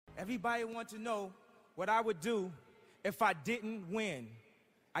Everybody wants to know what I would do if I didn't win.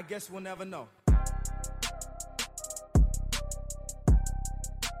 I guess we'll never know.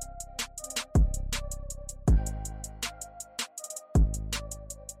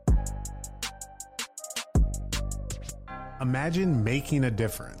 Imagine making a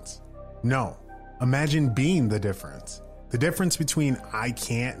difference. No, imagine being the difference. The difference between I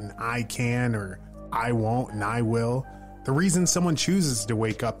can't and I can, or I won't and I will. The reason someone chooses to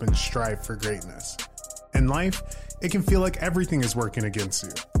wake up and strive for greatness. In life, it can feel like everything is working against you.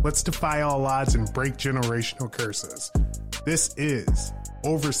 Let's defy all odds and break generational curses. This is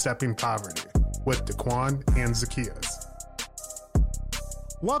Overstepping Poverty with Daquan and Zacchaeus.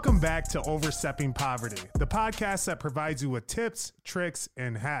 Welcome back to Overstepping Poverty, the podcast that provides you with tips, tricks,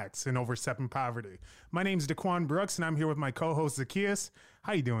 and hacks in overstepping poverty. My name's Daquan Brooks, and I'm here with my co-host Zacchaeus.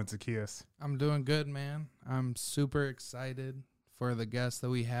 How you doing, Zacchaeus? I'm doing good, man. I'm super excited for the guests that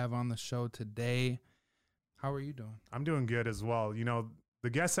we have on the show today. How are you doing? I'm doing good as well. You know,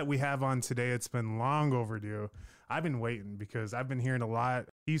 the guests that we have on today, it's been long overdue. I've been waiting because I've been hearing a lot.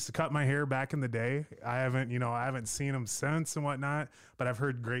 He used to cut my hair back in the day. I haven't seen him since and whatnot, but I've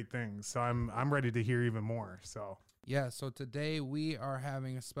heard great things. So I'm ready to hear even more. So today we are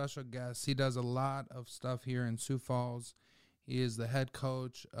having a special guest. He does a lot of stuff here in Sioux Falls. He is the head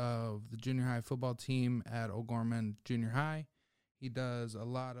coach of the junior high football team at O'Gorman Junior High. He does a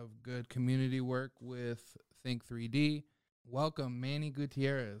lot of good community work with Think 3D. Welcome, Manny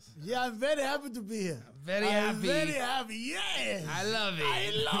Gutierrez. Yeah, I'm very happy to be here. Very happy. Yes. I love it.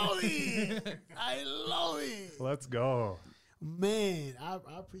 I love it. Let's go. Man, I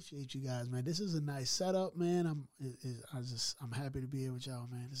appreciate you guys, man. This is a nice setup, man. I'm happy to be here with y'all,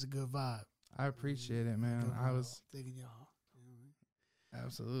 man. It's a good vibe. I appreciate it, man. I was thinking y'all.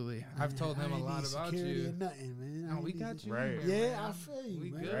 Absolutely. I've told him a lot about you. Or nothing, man. No, we got you. Right. Here, yeah, man. I feel you,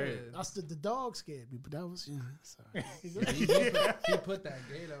 we man. good. Right. The dog scared me, but that was, sorry. he put that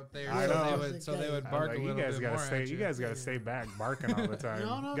gate up there so they would bark a little bit more at you. You guys got to stay back barking all the time. You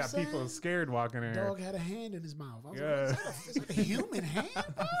know what I'm got saying? people scared walking in The here. dog had a hand in his mouth. I was like, is that a human hand?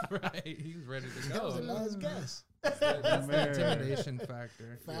 Right. He was ready to go. That was the last guess. That's the intimidation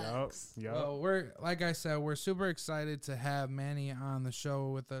factor. Facts. Yep. Well, like I said, we're super excited to have Manny on the show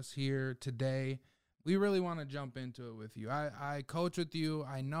with us here today. We really want to jump into it with you. I coach with you.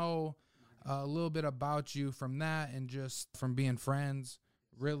 I know a little bit about you from that and just from being friends,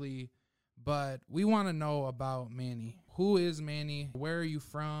 really. But we want to know about Manny. Who is Manny? Where are you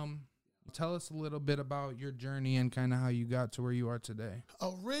from? Tell us a little bit about your journey and kind of how you got to where you are today.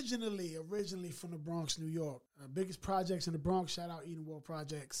 Originally from the Bronx, New York. Biggest projects in the Bronx. Shout out Eden Wall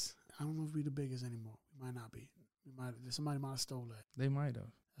Projects. I don't know if we're the biggest anymore. We might not be. Somebody might have stole that. They might have.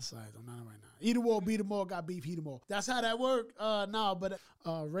 That's right. I'm not right now. Eden Wall, beat them all, got beef, heat them all. That's how that worked.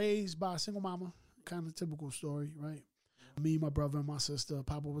 Raised by a single mama. Kind of typical story, right? Me, my brother, and my sister.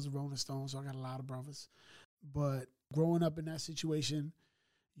 Papa was a Rolling Stone, so I got a lot of brothers. But growing up in that situation,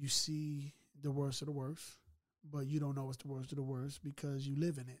 you see the worst of the worst, but you don't know it's the worst of the worst because you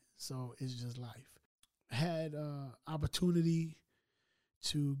live in it. So it's just life. Had opportunity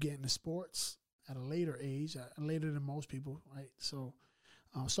to get into sports at a later age, later than most people, right? So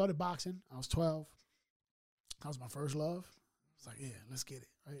started boxing. I was 12. That was my first love. It's like, yeah, let's get it,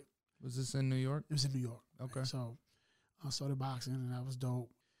 right? Was this in New York? It was in New York. Okay. Right? So I started boxing, and that was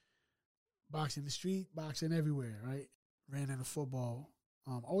dope. Boxing the street, boxing everywhere, right? Ran into football.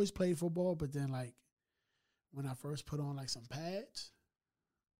 Always played football, but then, like, when I first put on, like, some pads,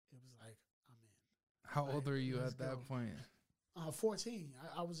 it was like, I'm in. How old are you at that point? 14.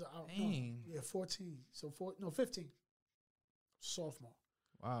 I was, Dang. 14. So, 15. Sophomore.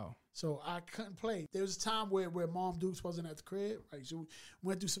 Wow. So, I couldn't play. There was a time where Mom Dukes wasn't at the crib, right? So, we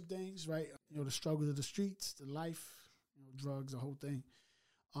went through some things, right? The struggles of the streets, the life, drugs, the whole thing.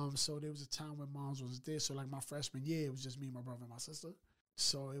 So, there was a time when Mom's wasn't there. So, like, my freshman year, it was just me, my brother, and my sister.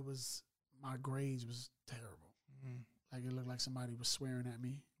 So it was, my grades was terrible. Mm-hmm. Like it looked like somebody was swearing at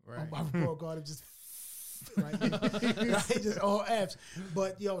me. Right. My report card just, right? Just all F's.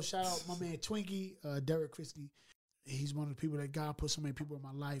 But shout out my man Twinkie, Derek Christie. He's one of the people that God put so many people in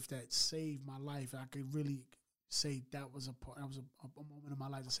my life that saved my life. I could really say that was a moment in my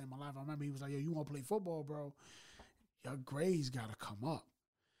life to save my life. I remember he was like, yo, you want to play football, bro? Your grades got to come up.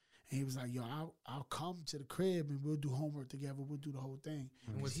 And he was like, yo, I'll come to the crib and we'll do homework together. We'll do the whole thing.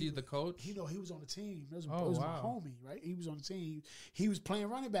 And was he the coach? He was on the team. It was my homie, right? He was on the team. He was playing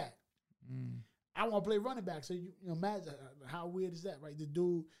running back. I want to play running back. So you imagine how weird is that, right? The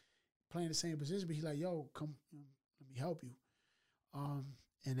dude playing the same position, but he's like, yo, come, let me help you.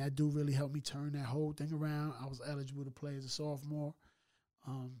 And that dude really helped me turn that whole thing around. I was eligible to play as a sophomore.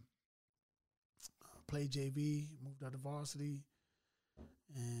 played JV, moved out to varsity,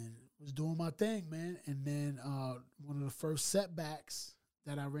 and was doing my thing, man. And then one of the first setbacks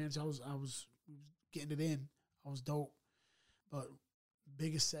that I ran into, I was getting it in. I was dope. But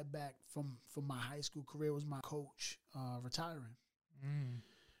biggest setback from my high school career was my coach retiring.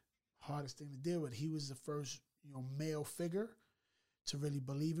 Hardest thing to deal with. He was the first, male figure to really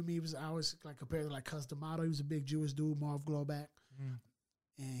believe in me. I was like compared to like Cus D'Amato. He was a big Jewish dude, Marv Glowback.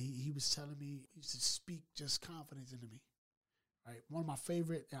 And he was telling me, he used to speak just confidence into me. Right. One of my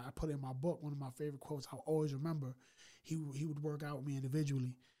favorite, I put it in my book, one of my favorite quotes I'll always remember, he would work out with me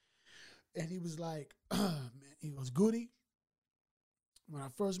individually. And he was like, man, he goes, Goody, when I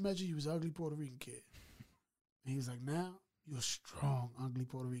first met you, you was an ugly Puerto Rican kid. And he was like, now you're a strong, ugly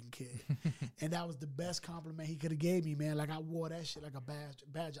Puerto Rican kid. And that was the best compliment he could have gave me, man. Like I wore that shit like a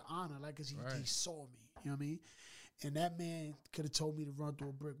badge of honor, like because he saw me, you know what I mean? And that man could have told me to run through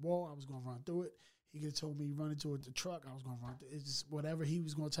a brick wall. I was going to run through it. He could have told me run into the truck. I was going to run through it. It's just whatever he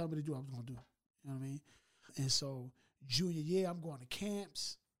was going to tell me to do, I was going to do. You know what I mean? And so junior year, I'm going to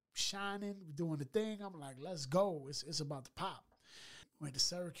camps, shining, doing the thing. I'm like, let's go. It's about to pop. Went to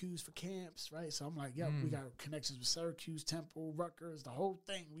Syracuse for camps, right? So I'm like, yeah, we got connections with Syracuse, Temple, Rutgers, the whole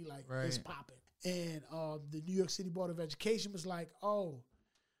thing. We like, it's popping. And the New York City Board of Education was like, oh,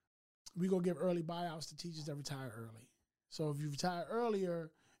 we going to give early buyouts to teachers that retire early. So if you retire earlier,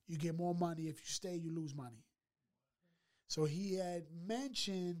 you get more money. If you stay, you lose money. So he had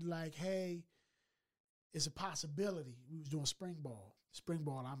mentioned like, hey, it's a possibility. We was doing spring ball. Spring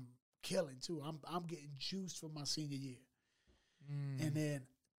ball, I'm killing too. I'm getting juiced for my senior year. And then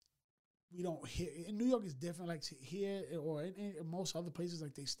we don't hear, in New York is different, like here or in most other places,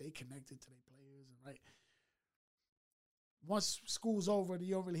 like they stay connected to their players, right? Once school's over,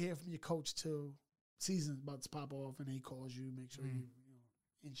 you don't really hear from your coach till season's about to pop off, and then he calls you, make sure you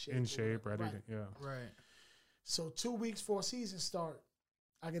in shape. In shape, ready right. to, yeah. Right. So 2 weeks before season start,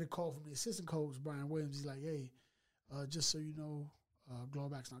 I get a call from the assistant coach, Brian Williams. He's like, hey, just so you know,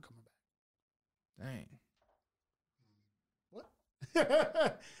 Glowback's not coming back. Dang. What?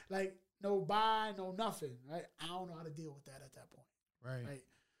 Like, no buy, no nothing, right? I don't know how to deal with that at that point. Right?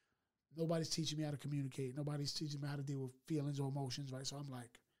 Nobody's teaching me how to communicate. Nobody's teaching me how to deal with feelings or emotions, right? So I'm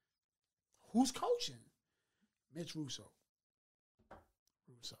like, who's coaching? Mitch Russo.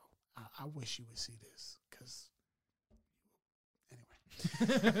 I wish you would see this, because anyway.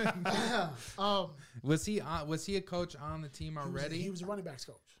 Was he a coach on the team already? He was a running backs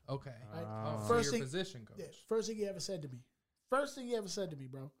coach. Okay. Right? First position coach. Yeah, first thing he ever said to me.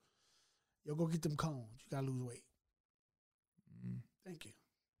 Bro. Yo, go get them cones. You got to lose weight. Thank you.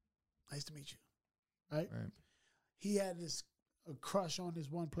 Nice to meet you. Right? He had a crush on this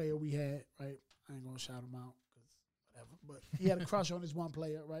one player we had, right? I ain't going to shout him out because whatever. But he had a crush on this one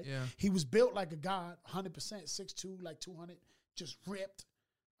player, right? Yeah. He was built like a god, 100%, 6'2", like 200, just ripped,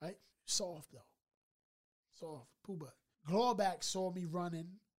 right? Soft, though. Soft, poo butt. Glowback saw me running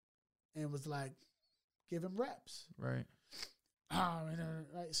and was like, give him reps. Right.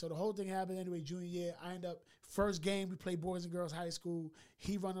 Right. So the whole thing happened anyway. Junior year, I end up first game we play boys and girls high school.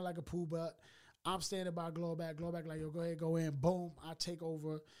 He running like a poo butt. I'm standing by Glowback. Glowback like, yo, go ahead, go in. Boom, I take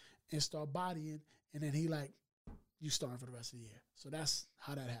over and start bodying, and then he like, you starting for the rest of the year. So that's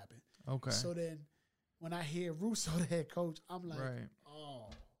how that happened. Okay. So then when I hear Russo, the head coach, I'm like, oh,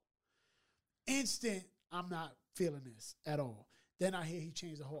 instant. I'm not feeling this at all. Then I hear he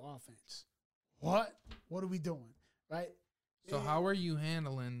changed the whole offense. What? What are we doing? Right. So how are you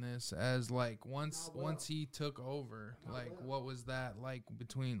handling this as like once he took over? Like what was that like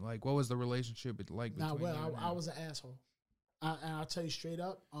between, like what was the relationship like between you and him? I was an asshole. And I'll tell you straight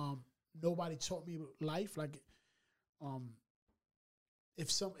up, nobody taught me life. Like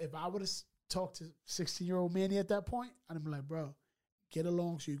if I would have talked to 16-year-old Manny at that point, I'd be like, bro, get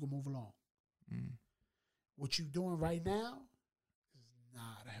along so you can move along. What you doing right now is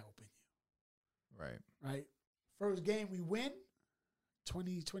not helping you. Right. First game we win,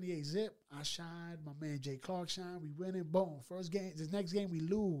 20-28 zip. I shined. My man Jay Clark shined. We winning. Boom. First game. This next game we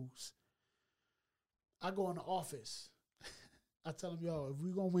lose. I go in the office. I tell him, yo, if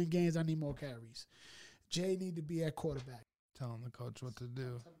we're going to win games, I need more carries. Jay need to be at quarterback. Telling the coach what to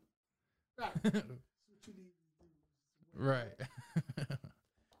do. Right. That's what you need to do. Right.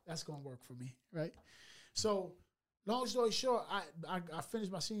 That's going to work for me. Right. So long story short, I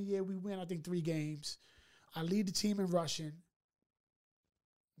finished my senior year. We win, I think, 3 games. I lead the team in rushing.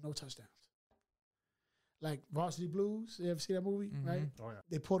 No touchdowns. Like Varsity Blues. You ever see that movie? Right? Oh, yeah.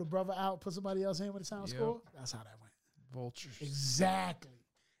 They pull the brother out, put somebody else in when it's time to score. That's how that went. Vultures. Exactly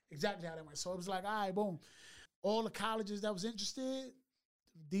how that went. So it was like, all right, boom. All the colleges that was interested,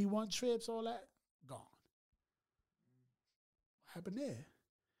 D1 trips, all that, gone. happened there?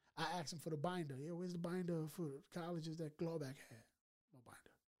 I asked him for the binder. Yeah, where's the binder for colleges that Glowback had? No binder.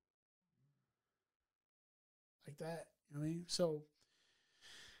 Like that, you know what I mean? So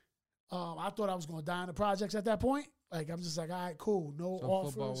I thought I was going to die in the projects at that point. Like, I'm just like, all right, cool. No So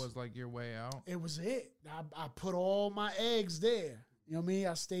offers. football was like your way out? It was it. I put all my eggs there. You know what I mean?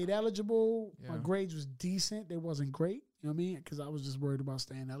 I stayed eligible. Yeah. My grades was decent. They wasn't great. You know what I mean? Because I was just worried about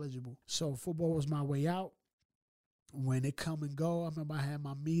staying eligible. So football was my way out. When it come and go, I remember I had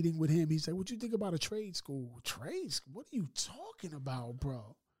my meeting with him. He said, what you think about a trade school? Trade school? What are you talking about,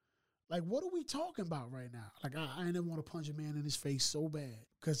 bro? Like, what are we talking about right now? Like, I didn't want to punch a man in his face so bad.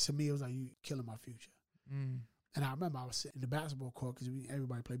 Because to me, it was like, you killing my future. And I remember I was sitting in the basketball court because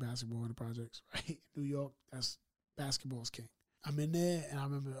everybody play basketball in the projects, right? New York, that's basketball's king. I'm in there, and I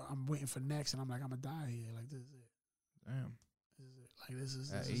remember I'm waiting for next, and I'm like, I'm going to die here. Like, this is it. Damn. This is it. Like, this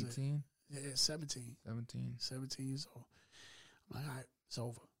is At this 18? Is it. Yeah, 17. 17 years old. I'm like, all right, it's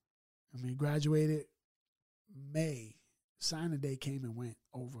over. I mean, graduated May. Signing day came and went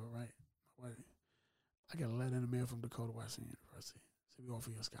over, right? I got a letter in the mail from Dakota Wesleyan University. Said, we offer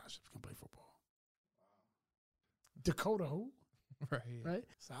you a scholarship. You can play football. Dakota who? Right?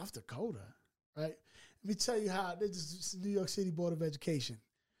 South Dakota, right? Let me tell you how, this is New York City Board of Education.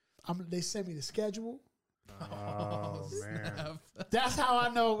 They sent me the schedule. Oh, man. That's how I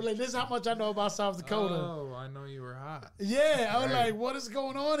know. Like, this is how much I know about South Dakota. Oh, I know you were hot. Yeah, I was like, what is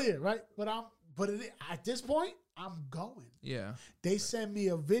going on here, right? But at this point, I'm going. Yeah. They send me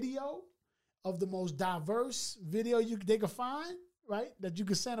a video of the most diverse video they could find, right? That you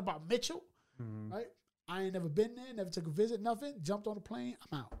could send about Mitchell, right? I ain't never been there, never took a visit, nothing. Jumped on the plane,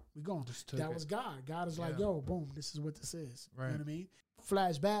 I'm out. We going. That was God. God is like, yo, boom, this is what this is. Right. You know what I mean?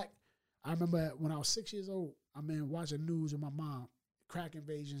 Flashback. I remember when I was 6 years old, I mean, watching news with my mom. Crack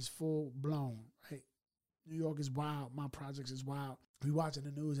invasions full blown, right? New York is wild. My projects is wild. We watching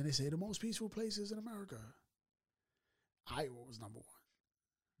the news, and they say the most peaceful places in America. Iowa was number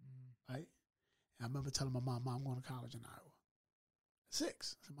one, right? And I remember telling my mom, I'm going to college in Iowa. 6.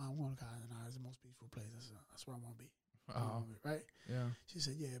 I said, Mom, I'm going to college in Iowa. It's the most peaceful place. That's where I want to be. Right? Yeah. She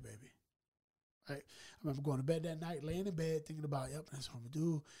said, yeah, baby. Right? I remember going to bed that night, laying in bed, thinking about, yep, that's what I'm going to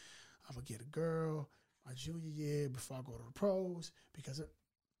do. I'm going to get a girl my junior year before I go to the pros. Because,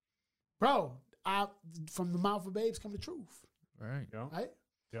 from the mouth of babes come the truth. Right. Yeah. Right?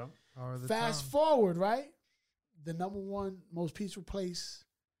 Yeah. Fast forward, right? The number one most peaceful place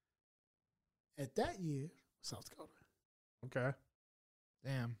at that year, South Dakota. Okay.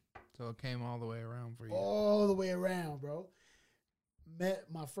 Damn. So it came all the way around for you. All the way around, bro. Met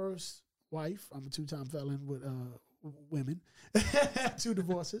my first wife. I'm a 2-time felon with women. 2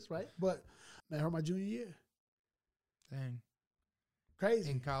 divorces, right? But met her my junior year. Dang.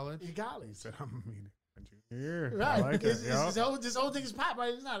 Crazy. In college? He said, I'm a junior. Right. I like it. This whole thing is pop,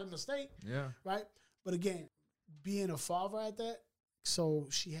 right? It's not a mistake. Yeah. Right? But again, being a father at that, so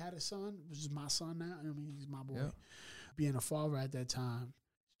she had a son, which is my son now. I mean, he's my boy. Yeah. Being a father at that time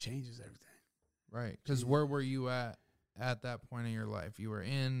changes everything. Right. Because where were you at that point in your life? You were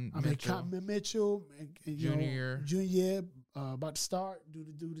in Mitchell, junior year, about to start, do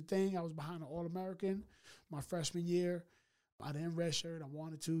the thing. I was behind an All-American my freshman year. I didn't redshirt. I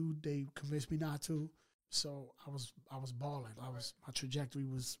wanted to. They convinced me not to. So I was balling. My trajectory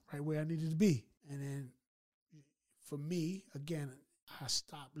was right where I needed to be. And then for me, again, I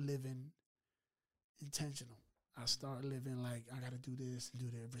stopped living intentional. I started living like, I got to do this and do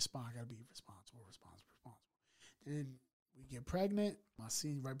that. I got to be responsible. And we get pregnant.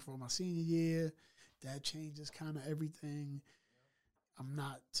 Right before my senior year, that changes kind of everything. I'm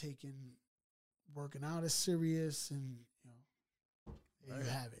not taking working out as serious, and there you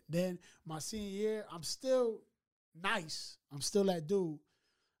have it. Then my senior year, I'm still nice. I'm still that dude.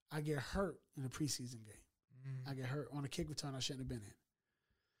 I get hurt in a preseason game. I get hurt on a kick return I shouldn't have been in.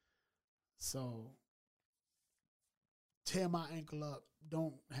 So tear my ankle up,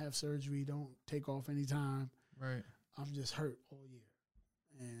 don't have surgery, don't take off any time. Right. I'm just hurt all year.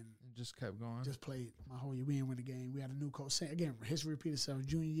 And it just kept going. Just played my whole year. We didn't win the game. We had a new coach. Again, history repeated itself.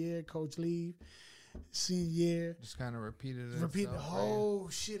 Junior year, coach leave. Senior year. Just kind of repeated it. Repeat the whole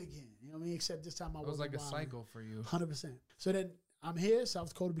shit again. You know what I mean? Except this time I was like a cycle for you. 100%. So then I'm here. South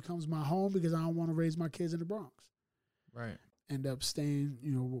Dakota becomes my home because I don't want to raise my kids in the Bronx. Right. End up staying,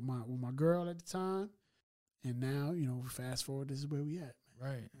 with my girl at the time. And now, fast forward, this is where we at.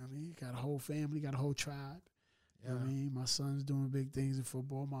 Right. You know what I mean? Got a whole family, got a whole tribe. Yeah. You know what I mean? My son's doing big things in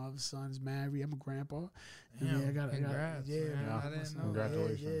football. My other son's married. I'm a grandpa. Damn, I got congrats, man. I didn't know.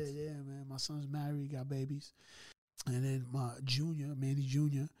 Congratulations. Yeah, man. My son's married, got babies. And then my junior, Manny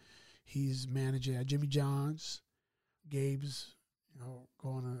Jr., he's manager at Jimmy John's. Gabe's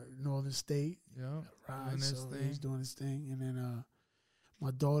going to Northern State. Yeah. Right. So he's doing his thing. And then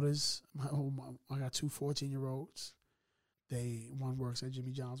my daughters, I got 2 14-year-olds. One works at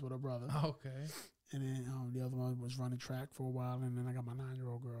Jimmy John's with her brother. Okay. And then the other one was running track for a while. And then I got my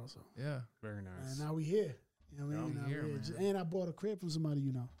 9-year-old girl. So yeah. Very nice. And now we here. You know what I mean? Here, man. And I bought a crib from somebody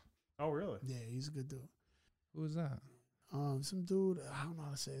you know. Oh, really? Yeah, he's a good dude. Who was that? Some dude, I don't know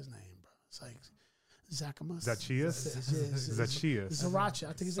how to say his name, bro. It's like Zachamas. Zacchaeus? Zacchaeus. Sriracha.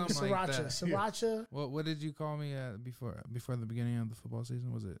 I think it's Something like Sriracha. that. Sriracha. What did you call me before the beginning of the football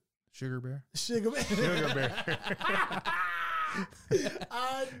season? Was it Sugar Bear? Sugar Bear. Sugar Bear.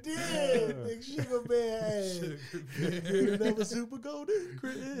 I did. Big Sugar Bear. Another super golden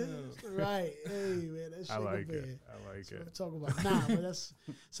Chris. Right. Hey, man. That's Sugar Bear. I like it. I'm talking about now. But that's,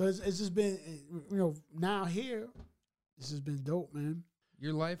 so it's just been, now here, this has been dope, man.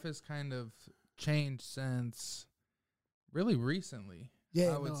 Your life has kind of changed since really recently.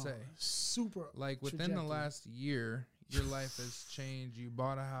 Yeah, I would say super. Like within the last year, your life has changed. You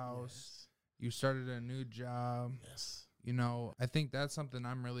bought a house. Yes. You started a new job. Yes. I think that's something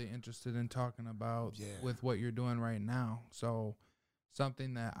I'm really interested in talking about with what you're doing right now. So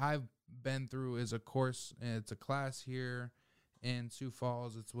something that I've been through is a course. It's a class here in Sioux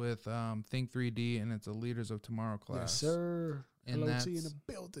Falls. It's with Think 3D, and it's a Leaders of Tomorrow class. Yes, sir. And LOT in the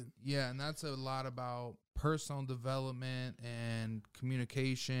building. Yeah, and that's a lot about personal development and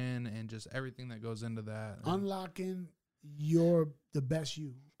communication and just everything that goes into that. Unlocking the best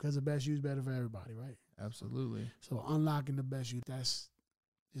you, because the best you is better for everybody, right? Absolutely. So unlocking the best you,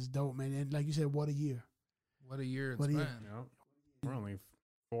 is dope, man. And like you said, what a year. What a year it's been. Yep. We're only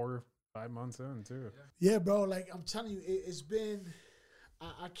 4 or 5 months in, too. Yeah, bro. Like, I'm telling you, it's been,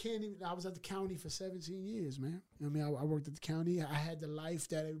 I can't even, I was at the county for 17 years, man. I mean, I worked at the county. I had the life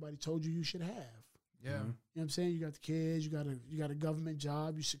that everybody told you should have. Yeah. Mm-hmm. You know what I'm saying? You got the kids, you got a government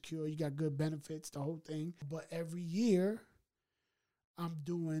job, you secure, you got good benefits, the whole thing. But every year, I'm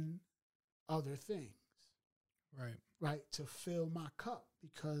doing other things. Right, to fill my cup,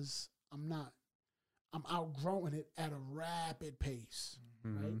 because I'm outgrowing it at a rapid pace,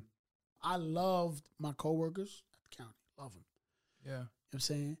 right? I loved my coworkers at the county, love them. Yeah. You know what I'm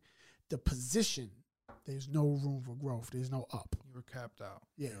saying? The position, there's no room for growth. There's no up. You were capped out.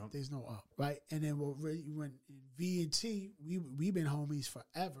 Yeah, there's no up, right? And then when in V&T, we've been homies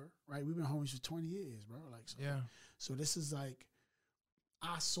forever, right? We've been homies for 20 years, bro. Like, so, yeah. So this is like,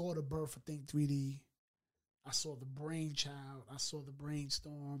 I saw the birth of Think 3D. I saw the brainchild. I saw the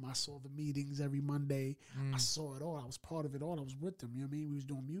brainstorm. I saw the meetings every Monday. I saw it all. I was part of it all. I was with them. You know what I mean? We was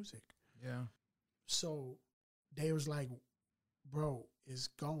doing music. Yeah. So they was like, bro, it's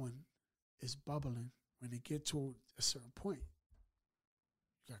going. It's bubbling. When it get to a certain point,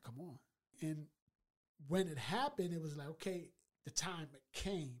 you got to come on. And when it happened, it was like, okay, the time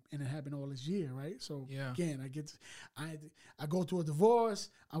came, and it happened all this year, right? So again, I go through a divorce.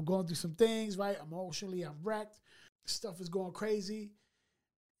 I'm going through some things, right? Emotionally, I'm wrecked. Stuff is going crazy.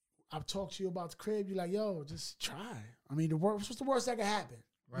 I've talked to you about the crib. You're like, yo, just try. I mean, what's the worst that could happen?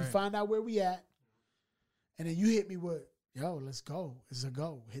 Right. We find out where we at, and then you hit me with, yo, let's go. It's a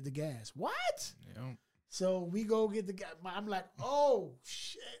go. Hit the gas. What? Yeah. So we go get the gas. I'm like, oh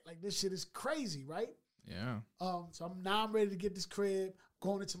shit! Like, this shit is crazy, right? Yeah. So I'm ready to get this crib,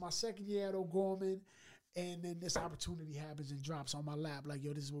 going into my second year at O'Gorman, and then this opportunity happens and drops on my lap. Like,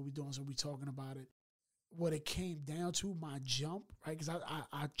 yo, this is what we're doing, so we talking about it. What it came down to, my jump, right? Because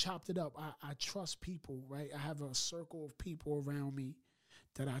I chopped it up. I trust people, right? I have a circle of people around me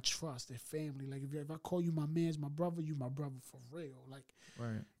that I trust, their family. Like, if I call you my man's my brother, you my brother for real. Like,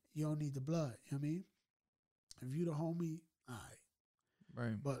 right. You don't need the blood. You know what I mean? If you the homie, all right.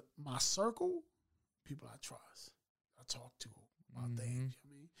 Right. But my circle, people I trust, I talk to about things. You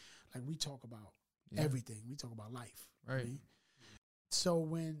know what I mean? Like, we talk about everything. We talk about life. Right. You know what I mean? So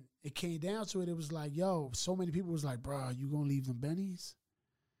when it came down to it, it was like, yo, so many people was like, bro, you gonna leave them bennies?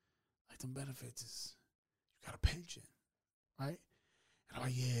 Like, them benefits is, you got a pension, right? And I'm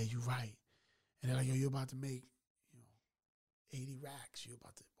like, yeah, you're right. And they're like, yo, you're about to make, 80 racks. You're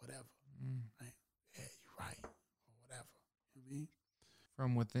about to whatever, right? Yeah, you're right, or whatever. You know what I mean?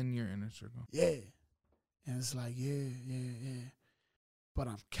 From within your inner circle. Yeah. And it's like, yeah. But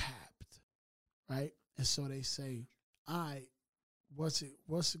I'm capped, right? And so they say, all right, what's it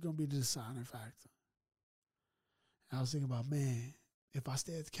going to be the deciding factor? And I was thinking about, man, if I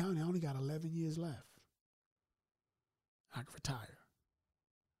stay at the county, I only got 11 years left. I can retire,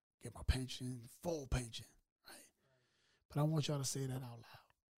 get my pension, full pension, right? But I want y'all to say that out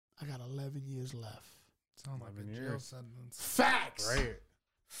loud. I got 11 years left. Sounds like a jail sentence. Facts. Right.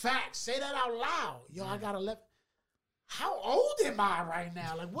 Facts. Say that out loud. Yo, I got 11. how old am I right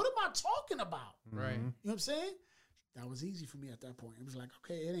now? Like, what am I talking about? Right. You know what I'm saying? That was easy for me at that point. It was like,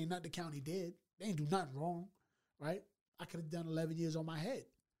 okay, it ain't nothing the county did. They ain't do nothing wrong, right? I could have done 11 years on my head.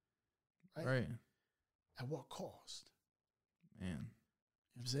 Right. At what cost? Man. You know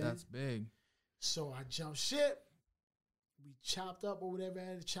what I'm saying? That's big. So I jumped ship. We chopped up or whatever I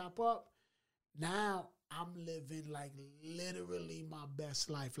had to chop up. Now I'm living like literally my best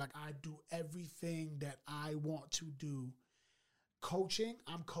life. Like I do everything that I want to do. Coaching,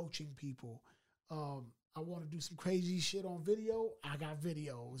 I'm coaching people. I want to do some crazy shit on video. I got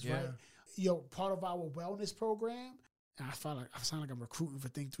videos, right? Yo, part of our wellness program. And I sound like I'm recruiting for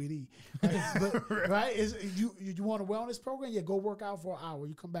Think 3D, right? But, right? You want a wellness program? Yeah, go work out for an hour.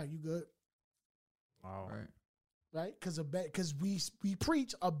 You come back, you good. Wow. Right? Because we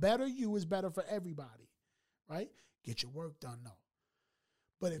preach a better you is better for everybody, right? Get your work done, though.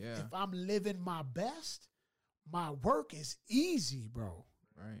 But if I'm living my best, my work is easy, bro.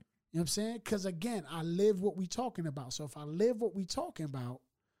 Right. You know what I'm saying? Because, again, I live what we talking about. So if I live what we talking about,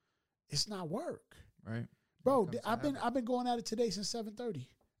 it's not work. Right. Bro, I've been going at it today since 7:30.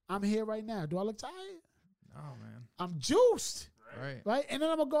 I'm here right now. Do I look tired? No, man. I'm juiced. Right. And then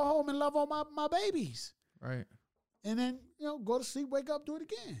I'm going to go home and love on my babies. Right. And then, go to sleep, wake up, do it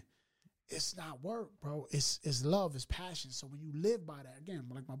again. It's not work, bro. It's love, it's passion. So when you live by that, again,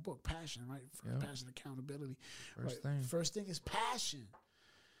 like my book, passion, right? Passion, accountability. First thing is passion.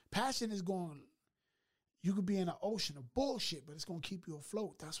 Passion is you could be in an ocean of bullshit, but it's going to keep you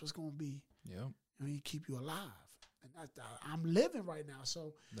afloat. That's what's going to be. Yep. Keep you alive. And I'm living right now.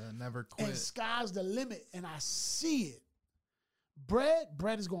 So that never quit. And sky's the limit, and I see it. Bread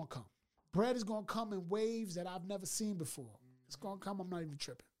is going to come. Bread is going to come in waves that I've never seen before. It's going to come. I'm not even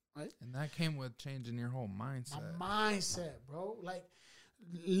tripping, right? And that came with changing your whole mindset. My mindset, bro. Like,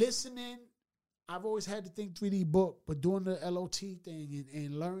 listening, I've always had the Think 3D book, but doing the LOT thing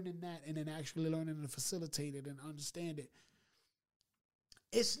and learning that and then actually learning to facilitate it and understand it.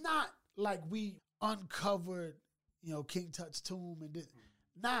 It's not like we uncovered, King Tut's tomb and this.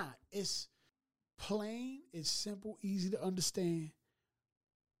 Nah, it's plain, it's simple, easy to understand.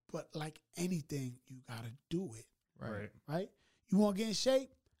 But like anything, you got to do it. Right? You want to get in shape?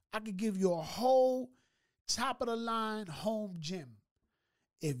 I could give you a whole top-of-the-line home gym.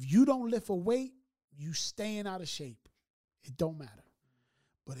 If you don't lift a weight, you staying out of shape. It don't matter.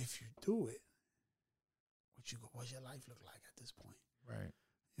 But if you do it, what's your life look like at this point? Right.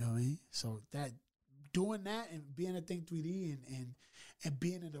 You know what I mean? So that doing that and being at Think 3D and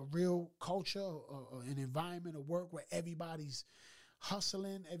being in a real culture or an environment of work where everybody's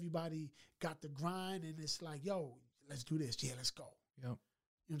hustling, everybody got the grind, and it's like, yo, let's do this. Yeah, let's go. Yep. You know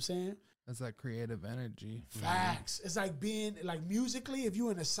what I'm saying? That's that creative energy. Facts. It's like being, like musically, if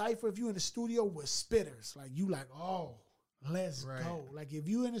you're in a cypher, if you're in a studio with spitters, like you like, oh, let's go. Like if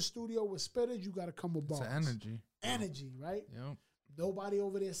you in a studio with spitters, you got to come with bars. It's energy. Energy, right? Yep. Nobody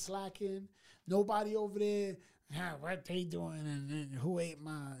over there slacking. Nobody over there, what they doing and who ate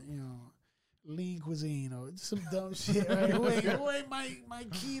my, lean cuisine or some dumb shit, right? Who ain't my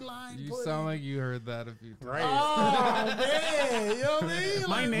key line? You sound like you heard that a few times. Right. Oh, man. You know what I mean?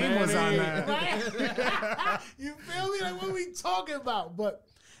 My name was on that. Right? You feel me? Like, what are we talking about? But,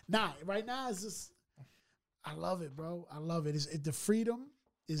 right now, it's just, I love it, bro. I love it. The freedom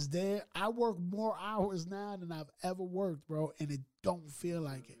is there. I work more hours now than I've ever worked, bro, and it don't feel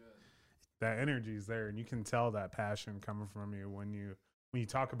like it. That energy is there, and you can tell that passion coming from you when you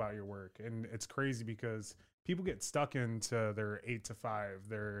talk about your work. And it's crazy because people get stuck into their 8 to 5,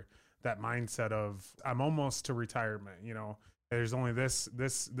 that mindset of I'm almost to retirement. There's only this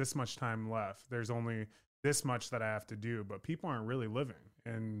much time left. There's only this much that I have to do, but people aren't really living.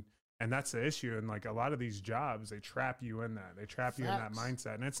 And that's the issue. And like a lot of these jobs, they trap you in that. They trap you in that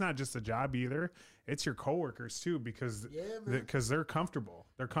mindset. And it's not just a job either. It's your coworkers too, because they're comfortable.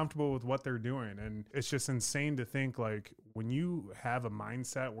 They're comfortable with what they're doing. And it's just insane to think like when you have a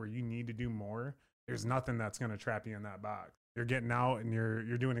mindset where you need to do more, there's nothing that's going to trap you in that box. You're getting out and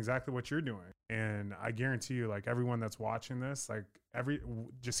you're doing exactly what you're doing. And I guarantee you, like everyone that's watching this, like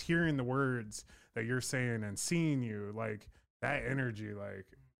just hearing the words that you're saying and seeing you, like that energy, like,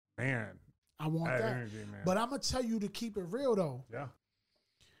 man, I want that. Energy, man. But I'm going to tell you to keep it real, though. Yeah.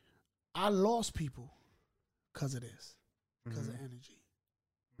 I lost people because of this, because of energy.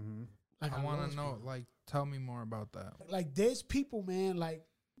 Mm-hmm. Like I want to know, people. Like, tell me more about that. Like, there's people, man, like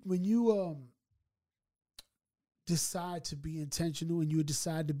when you decide to be intentional and you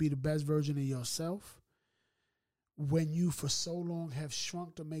decide to be the best version of yourself, when you for so long have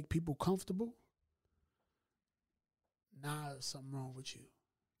shrunk to make people comfortable, now there's something wrong with you.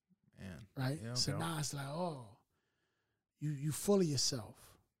 Man. Right? Yep. So now it's like, oh, You full of yourself.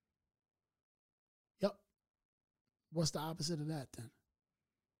 Yep. What's the opposite of that then?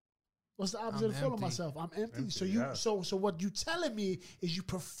 What's the opposite of full of myself? I'm empty. So what you telling me is you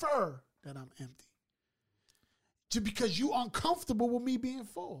prefer that I'm empty. Because you uncomfortable with me being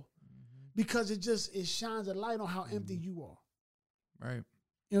full. Because it shines a light on how empty you are. Right.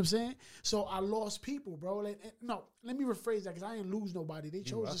 You know what I'm saying? So I lost people, bro. No, let me rephrase that because I didn't lose nobody. They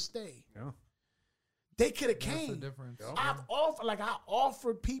chose to stay. Yeah. They could have That's the came. difference. I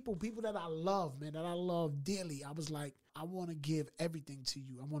offered people that I love, man, that I love dearly. I was like, I want to give everything to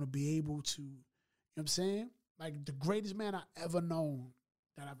you. I want to be able to, you know what I'm saying? Like the greatest man I ever known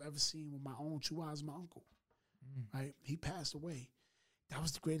that I've ever seen with my own 2 eyes, my uncle, right? He passed away. That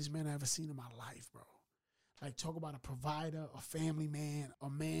was the greatest man I ever seen in my life, bro. Like talk about a provider, a family man, a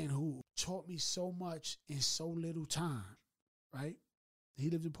man who taught me so much in so little time, right?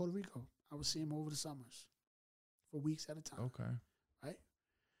 He lived in Puerto Rico. I would see him over the summers for weeks at a time. Okay. Right?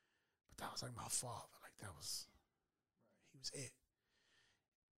 But that was like my father. Like he was it.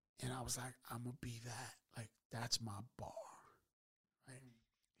 And I was like, I'm going to be that. Like that's my bar. Right?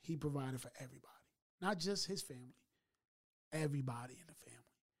 He provided for everybody. Not just his family. Everybody in the family.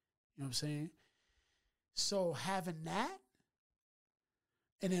 You know what I'm saying? So having that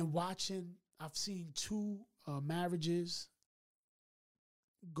and then watching, I've seen 2 marriages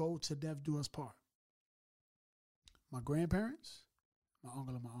go to death do us part. My grandparents, my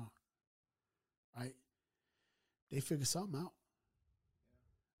uncle and my aunt, right? They figured something out.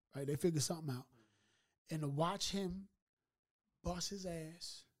 Right? They figured something out. And to watch him bust his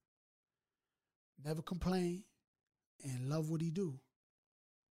ass, never complain, and love what he do. You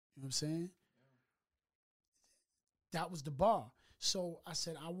know what I'm saying? That was the bar. So I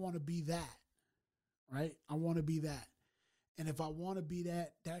said, I want to be that. Right? I want to be that. And if I want to be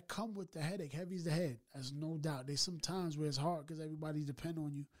that, that come with the headache. Heavy's the head. There's no doubt. There's some times where it's hard because everybody depend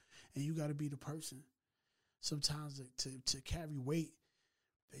on you, and you got to be the person. Sometimes to carry weight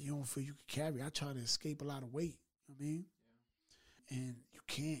that you don't feel you can carry. I try to escape a lot of weight. You know what I mean? Yeah. And you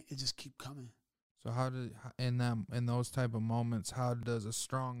can't. It just keep coming. So in those type of moments, how does a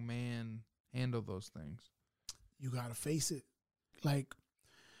strong man handle those things? You got to face it. Like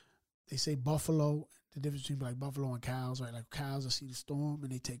they say buffalo, the difference between like buffalo and cows, right? Like cows will see the storm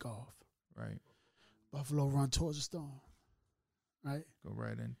and they take off. Right. Buffalo run towards the storm. Right? Go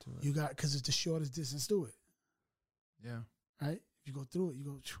right into it. You got, because it's the shortest distance through it. Yeah. Right? If you go through it,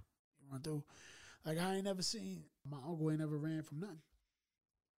 you run through. Like I ain't never seen, my uncle ain't never ran from nothing.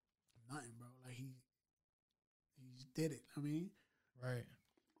 Nothing, bro. Like he did it. I mean. Right.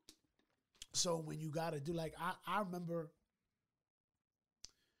 So when you got to do, like, I remember,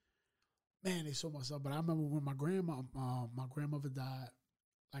 man, they saw myself, but I remember when my grandmother died,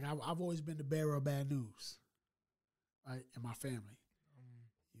 like, I've always been the bearer of bad news, right, in my family.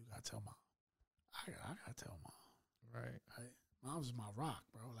 You got to tell Mom. I got to tell Mom. Right. Mom was my rock,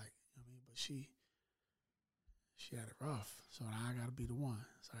 bro, like, you know what I mean, but she had it rough, so now I got to be the one.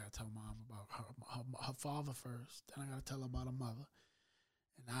 So I got to tell Mom about her father first, then I got to tell her about her mother.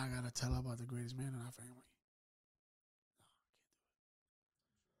 And now I got to tell her about the greatest man in our family. No,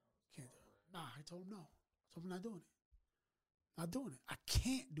 I can't do it. Nah, I told him no. I told him not doing it. Not doing it. I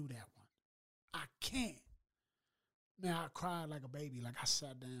can't do that one. I can't. Man, I cried like a baby. Like I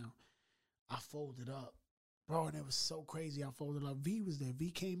sat down. I folded up. Bro, and it was so crazy. I folded up. V was there.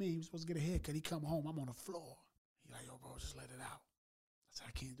 V came in. He was supposed to get a haircut. He come home. I'm on the floor. He like, yo, bro, just let it out. I said,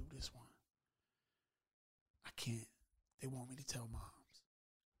 I can't do this one. I can't. They want me to tell Moms.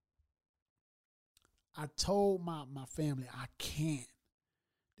 I told my family, I can't.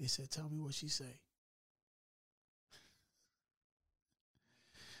 They said, tell me what she say.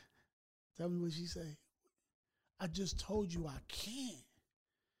 Tell me what she say. I just told you I can't.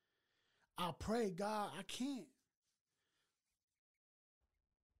 I pray, God, I can't.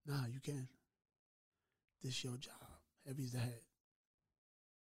 Nah, you can. This your job. Heavy's the head.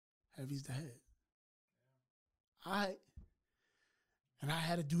 Heavy's the head. All right. And I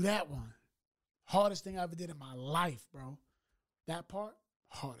had to do that one. Hardest thing I ever did in my life, bro. That part,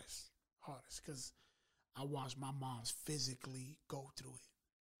 hardest. Because I watched my moms physically go through it.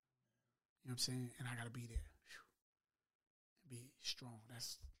 You know what I'm saying? And I got to be there. Be strong.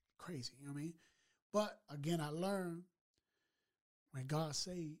 That's crazy. You know what I mean? But, again, I learned when God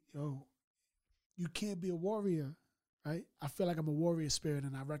say, yo, you can't be a warrior, right? I feel like I'm a warrior spirit,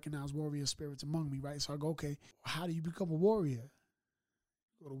 and I recognize warrior spirits among me, right? So I go, okay, how do you become a warrior?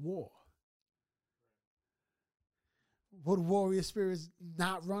 Go to war. What do warrior spirits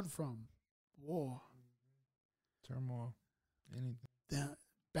not run from? War. Turmoil. Anything. The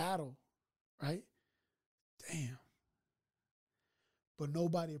battle, right? Damn. But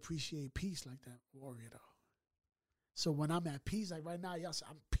nobody appreciate peace like that warrior, though. So when I'm at peace, like right now, y'all say,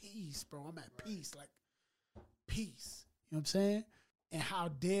 I'm peace, bro. I'm at peace, like peace. You know what I'm saying? And how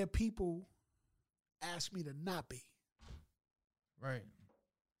dare people ask me to not be? Right.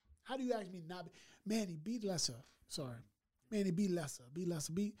 How do you ask me not be? Manny, be lesser. Sorry. Manny, be lesser. Be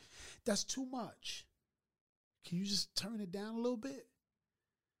lesser. That's too much. Can you just turn it down a little bit?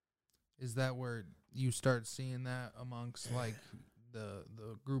 Is that where you start seeing that amongst like the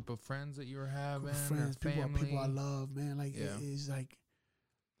group of friends that you're having, or Friends, family? people I love, man. Like Yeah. it's like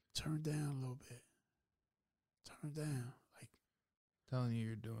turn down a little bit. Turn down. Like Telling you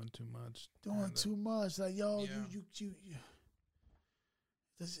you're doing too much. doing too much. Like, yo, Yeah. you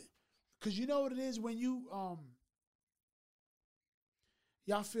because you know what it is when you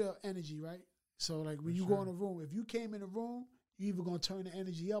y'all feel energy, right? So like when you go in a room, if you came in a room, you either gonna turn the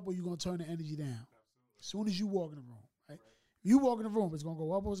energy up or you gonna turn the energy down. Absolutely. As soon as you walk in the room, right? If you walk in the room, it's gonna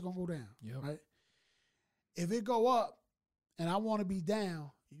go up or it's gonna go down. Yep. Right? If it go up and I wanna be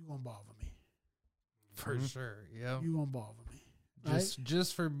down, you gonna bother me. For sure. Yeah. You gonna bother me. Right?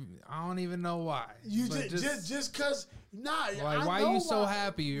 Just for, I don't even know why. You but just cause like, I why know are you so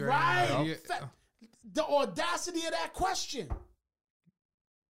happy right now? now? The audacity of that question.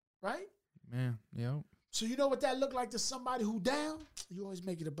 Right? Man, yep. So you know what that look like to somebody who down? You always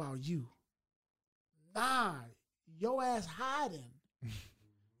make it about you. Nah, your ass hiding.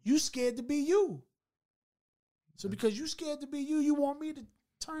 You scared to be you. So because you scared to be you, you want me to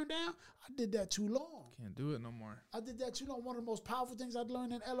turn down? I did that too long. Can't do it no more. I did that too long. One of the most powerful things I'd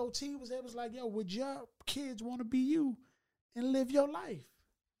learned in LOT was it was like, yo, would your kids want to be you and live your life?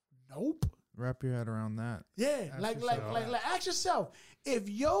 Nope. Wrap your head around that. Yeah, Ask like yourself. ask yourself, if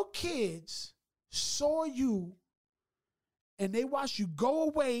your kids saw you and they watched you go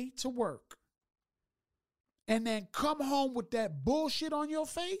away to work and then come home with that bullshit on your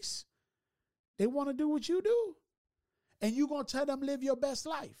face, they want to do what you do. And you going to tell them live your best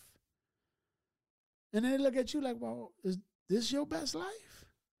life. And then they look at you like, well, is this your best life?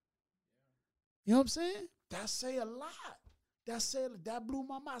 You know what I'm saying? That say a lot. That blew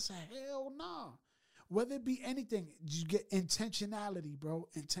my mind. I said, hell no. Whether it be anything, you get intentionality, bro.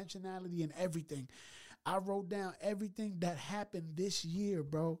 Intentionality in everything. I wrote down everything that happened this year,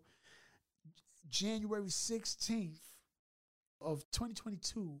 bro. January 16th of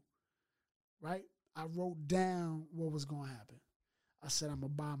 2022, right? I wrote down what was going to happen. I said, I'm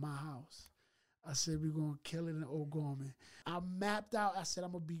going to buy my house. I said, we're going to kill it in O'Gorman. I mapped out. I said,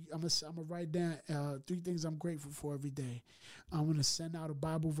 I'm going to write down 3 things I'm grateful for every day. I'm going to send out a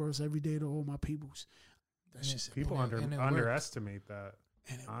Bible verse every day to all my peoples. That's just People underestimate that,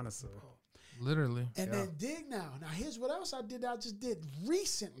 honestly. Literally. And then dig now. Now, here's what else I did. I just did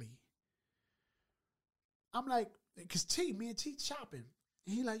recently. I'm like, because me and T chopping.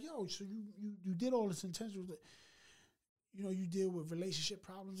 And he like, yo, so you did all this intentional, you know, you deal with relationship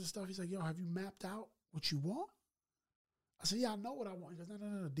problems and stuff. He's like, yo, have you mapped out what you want? I said, yeah, I know what I want. He goes,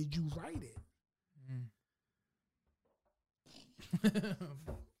 no. Did you write it?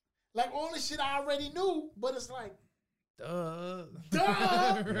 Like all this shit I already knew, but it's like, duh.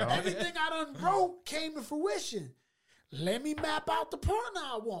 Right. Everything I done wrote came to fruition. Let me map out the partner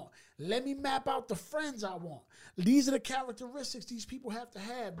I want. Let me map out the friends I want. These are the characteristics these people have to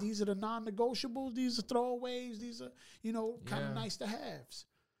have. These are the non-negotiables. These are throwaways. These are, kind of nice to haves.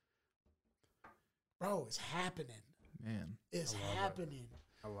 Bro, it's happening. Man. It's happening.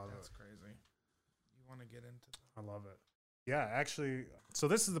 I love That's it. crazy. You want to get into that? I love it. Yeah, actually, so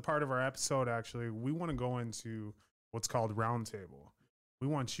this is the part of our episode, actually. We want to go into what's called roundtable. We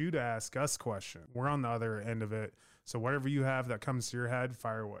want you to ask us questions. We're on the other end of it. So whatever you have that comes to your head,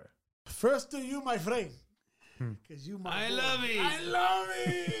 fire away. First to you, my friend. Because you my boy. love it. I love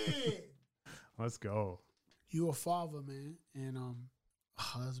it. Let's go. You a father, man, and a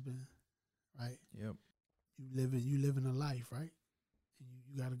husband, right? Yep. You living a life, right? And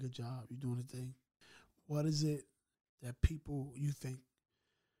you got a good job. You doing a thing. What is it that people, you think,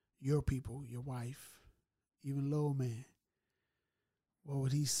 your people, your wife, even Lil Man, what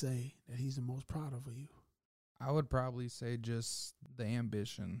would he say that he's the most proud of you? I would probably say just the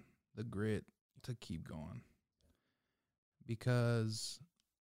ambition, the grit to keep going. Because,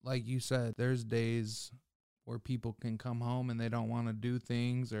 like you said, there's days where people can come home and they don't want to do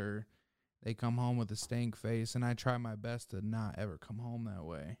things, or they come home with a stank face, and I try my best to not ever come home that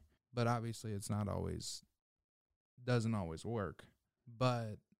way. But obviously doesn't always work.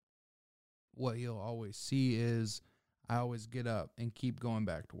 But what you'll always see is I always get up and keep going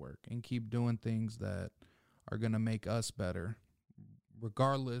back to work and keep doing things that are going to make us better,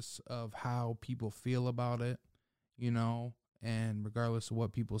 regardless of how people feel about it, And regardless of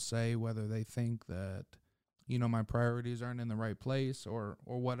what people say, whether they think that, you know, my priorities aren't in the right place or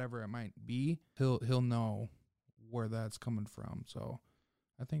whatever it might be, he'll know where that's coming from. So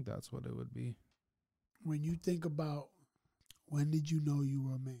I think that's what it would be. When you think about, when did you know you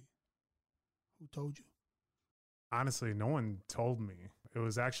were a man? Who told you? Honestly, no one told me. It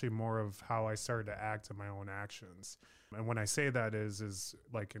was actually more of how I started to act in my own actions. And when I say that is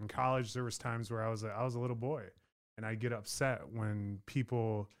like in college, there was times where I was a little boy, and I get upset when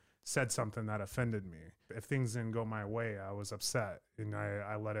people said something that offended me. If things didn't go my way, I was upset, and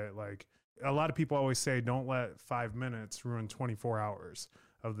I let it, like, a lot of people always say, don't let 5 minutes ruin 24 hours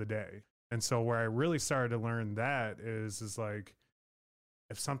of the day. And so where I really started to learn that is like,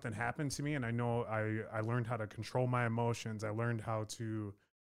 if something happened to me, and I know I learned how to control my emotions, I learned how to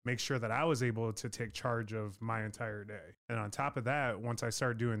make sure that I was able to take charge of my entire day. And on top of that, once I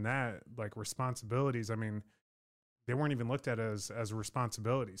started doing that, like responsibilities, I mean, they weren't even looked at as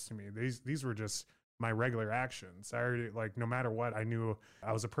responsibilities to me. These were just my regular actions. I already, like, no matter what, I knew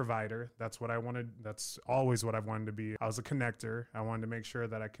I was a provider. That's what I wanted. That's always what I've wanted to be. I was a connector. I wanted to make sure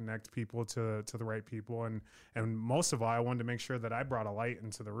that I connect people to the right people. And most of all, I wanted to make sure that I brought a light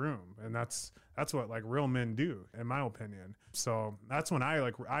into the room. And that's what, like, real men do, in my opinion. So that's when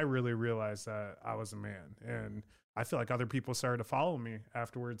I really realized that I was a man. And I feel like other people started to follow me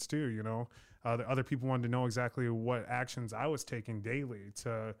afterwards too, you know. Other people wanted to know exactly what actions I was taking daily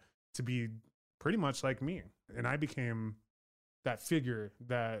to be pretty much like me. And I became that figure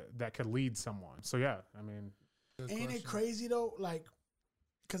that could lead someone. So yeah, I mean. Ain't it crazy though? Like,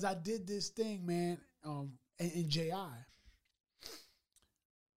 cause I did this thing, man, in JI.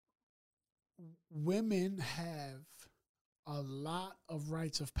 Women have a lot of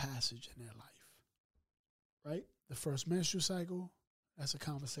rites of passage in their life, right? The first menstrual cycle, that's a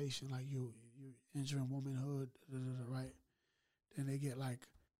conversation, like you entering womanhood, right? Then they get, like,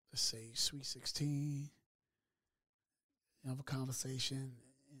 let's say, sweet 16. You have a conversation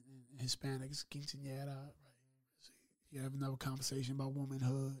in Hispanics, quinceañera, right? So you have another conversation about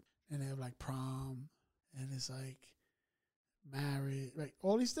womanhood. And they have, like, prom, and it's like marriage, right?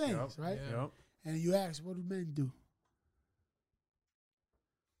 All these things, right? Yep. And you ask, what do men do?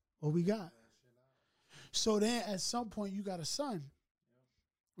 What we got? So then at some point you got a son,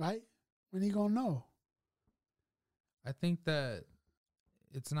 right? When he gonna know? I think that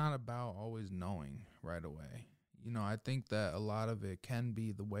it's not about always knowing right away. You know, I think that a lot of it can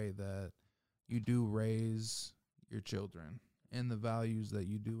be the way that you do raise your children and the values that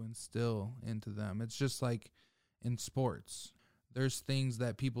you do instill into them. It's just like in sports. There's things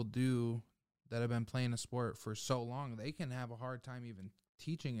that people do that have been playing a sport for so long, they can have a hard time even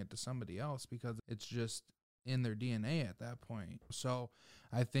teaching it to somebody else because it's just in their DNA at that point. So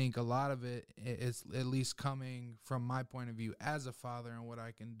I think a lot of it is at least coming from my point of view as a father and what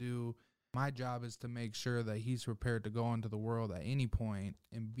I can do. My job is to make sure that he's prepared to go into the world at any point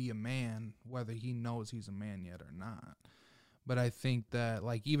and be a man, whether he knows he's a man yet or not. But I think that,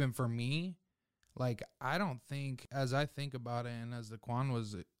 like, even for me, like, I don't think, as I think about it and as the Quan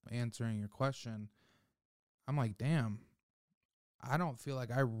was answering your question, I'm like, damn, I don't feel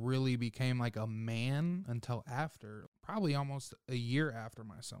like I really became like a man until after, probably almost a year after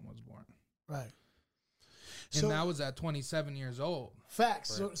my son was born. Right. And that was at 27 years old.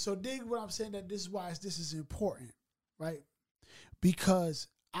 Facts. Right. So dig what I'm saying, that this is why this is important, right? Because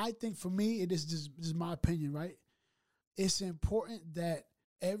I think for me, this is my opinion, right? It's important that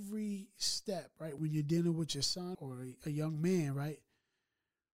every step, right, when you're dealing with your son or a young man, right,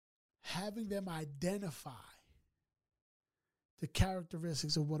 having them identify the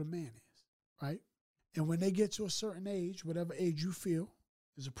characteristics of what a man is, right? And when they get to a certain age, whatever age you feel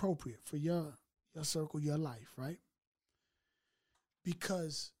is appropriate for your circle, your life, right?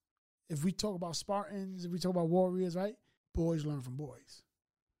 Because if we talk about Spartans, if we talk about warriors, right? Boys learn from boys.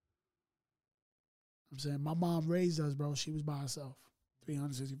 I'm saying my mom raised us, bro. She was by herself.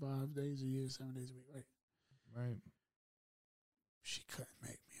 365 days a year, 7 days a week, right? Right. She couldn't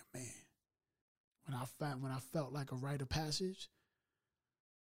make me a man. When I felt like a rite of passage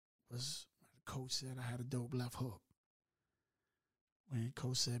was when the coach said I had a dope left hook. When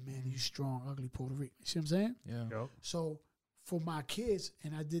coach said, man, you strong, ugly Puerto Rican. You see what I'm saying? Yeah. Yep. So for my kids,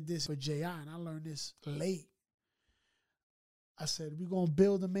 and I did this for J.I., and I learned this late, I said, we're going to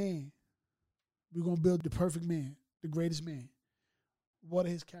build a man. We're going to build the perfect man, the greatest man. What are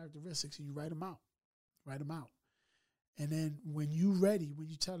his characteristics? And you write them out. Write them out. And then when you ready, when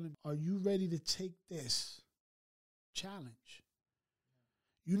you tell him, are you ready to take this challenge?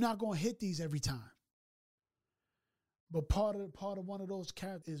 You're not going to hit these every time. But part of one of those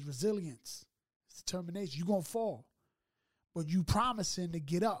characters is resilience, it's determination. You're going to fall. but you promising to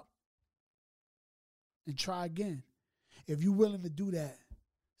get up and try again. If you're willing to do that,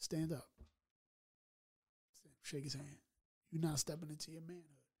 stand up. Shake his hand. You're not stepping into your manhood.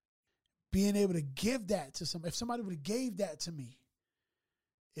 Being able to give that to somebody. If somebody would have gave that to me,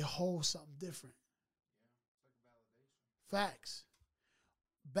 it holds something different. Facts.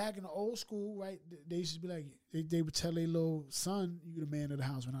 Back in the old school, right, they used to be like, they would tell their little son, you the man of the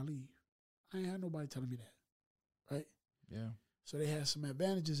house when I leave. I ain't had nobody telling me that, right? Yeah. So they had some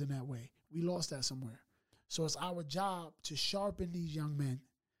advantages in that way. We lost that somewhere. So it's our job to sharpen these young men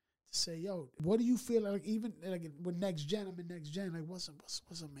to say, yo, what do you feel like, even like with next gen, I'm in next gen, like what's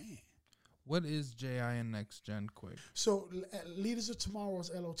a man? What is JI and Next Gen, quick? So Leaders of Tomorrow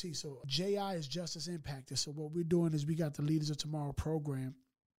is LOT. So JI is Justice Impacted. So what we're doing is we got the Leaders of Tomorrow program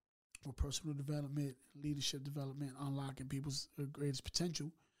for personal development, leadership development, unlocking people's greatest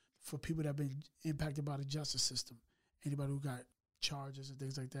potential for people that have been impacted by the justice system. Anybody who got charges and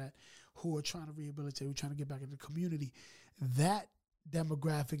things like that, who are trying to rehabilitate, who are trying to get back into the community. That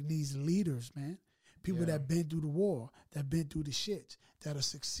demographic needs leaders, man. People that been through the war, that been through the shit, that are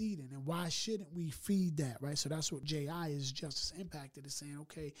succeeding. And why shouldn't we feed that, right? So that's what JI is, Justice Impacted, is saying,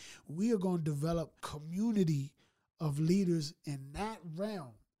 okay, we are going to develop community of leaders in that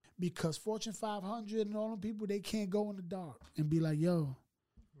realm, because Fortune 500 and all them people, they can't go in the dark and be like, yo.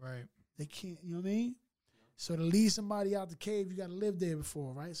 Right. They can't, you know what I mean? So to lead somebody out the cave, you got to live there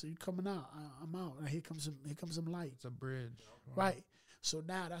before, right? So you coming out, I'm out. Here comes some light. It's a bridge. Right. So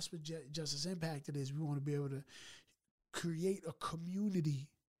now that's what Justice Impacted is. We want to be able to create a community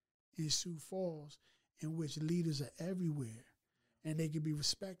in Sioux Falls in which leaders are everywhere and they can be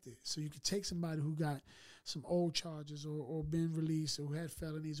respected. So you can take somebody who got some old charges or been released or who had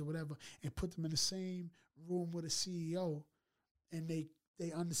felonies or whatever and put them in the same room with a CEO, and they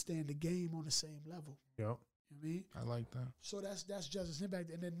understand the game on the same level. Yep. You know what I mean? I like that. So that's Justice Impact.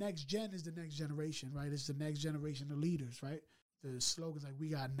 And the next gen is the next generation, right? It's the next generation of leaders, right? The slogan's like, we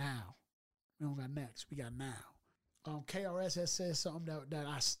got now. We don't got next. We got now. KRS has said something that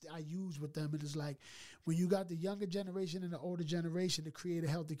I use with them. And it's like, when you got the younger generation and the older generation to create a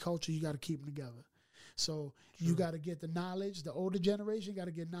healthy culture, you got to keep them together. So you got to get the knowledge. The older generation got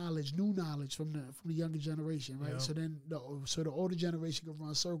to get knowledge, new knowledge from the younger generation, right? Yep. So then the older generation can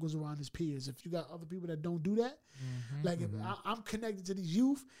run circles around his peers. If you got other people that don't do that, if I'm connected to these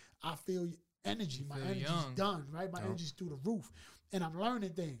youth, I feel energy. My energy's done, right? My energy's through the roof, and I'm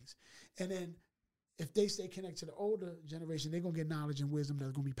learning things. And then if they stay connected to the older generation, they're going to get knowledge and wisdom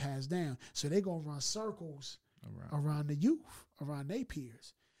that's going to be passed down. So they're going to run circles around the youth, around their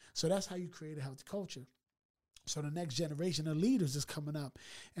peers. So that's how you create a healthy culture. So the next generation of leaders is coming up.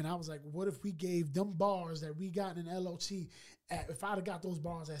 And I was like, what if we gave them bars that we got in LOT, if I'd have got those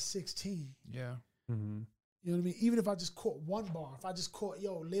bars at 16? Yeah. Mm-hmm. You know what I mean? Even if I just caught one bar, if I just caught,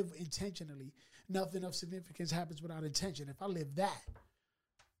 live intentionally, nothing of significance happens without intention. If I live that,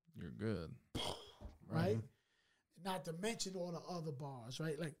 you're good. Right? Not to mention all the other bars,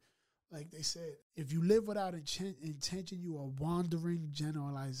 right? Like they said, if you live without intention, you are wandering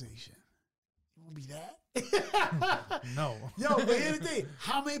generalization. You want to be that? No. Yo, but here's the thing.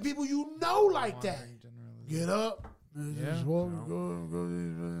 How many people you know like that? Get up. Yeah.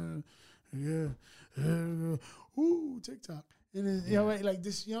 Go. Yeah. Ooh, TikTok. And then, you know, like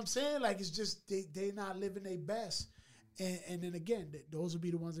this, you know what I'm saying? Like, it's just, they not living their best. And then again, those will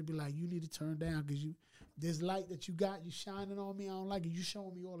be the ones that be like, you need to turn down because this light that you got, you shining on me, I don't like it. You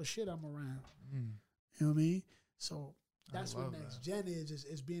showing me all the shit I'm around. You know what I mean? So that's what next gen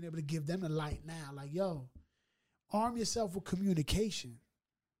is being able to give them the light now. Like, yo, arm yourself with communication,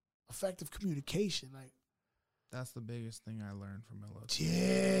 effective communication. Like, that's the biggest thing I learned from LOT.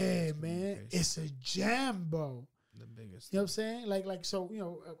 Yeah, man. It's a gem, bro. The biggest. You know what I'm saying? Like so,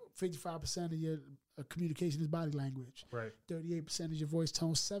 55% of your communication is body language. Right. 38% is your voice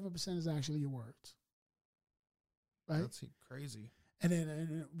tone. 7% is actually your words. Right? That's crazy. And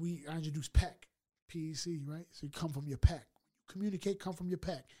then I introduced PEC, PEC, right? So you come from your PEC. Communicate, come from your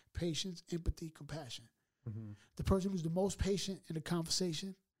PEC. Patience, empathy, compassion. Mm-hmm. The person who's the most patient in the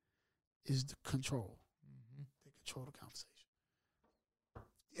conversation is the control. Mm-hmm. They control the conversation.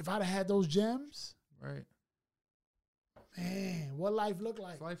 If I'd have had those gems, right? Man, what life look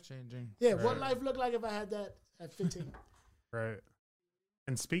like? It's life-changing. Yeah, right. What life look like if I had that at 15? Right.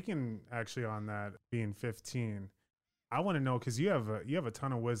 And speaking actually on that, being 15, I want to know, because you have a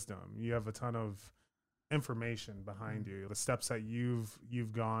ton of wisdom, you have a ton of information behind you, the steps that you've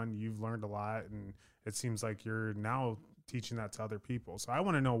gone, you've learned a lot, and it seems like you're now teaching that to other people. So I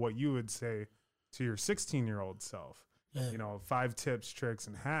want to know what you would say to your 16-year-old self. Yeah. 5 tips, tricks,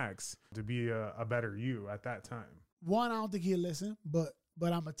 and hacks to be a better you at that time. One, I don't think he'll listen, but I'm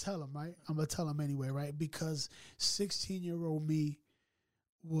going to tell him, right? I'm going to tell him anyway, right? Because 16-year-old me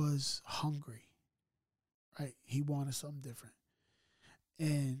was hungry, right? He wanted something different.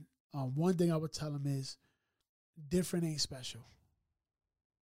 And one thing I would tell him is different ain't special,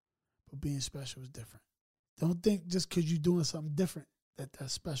 but being special is different. Don't think just because you're doing something different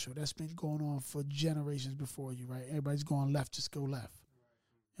that's special. That's been going on for generations before you, right? Everybody's going left, just go left.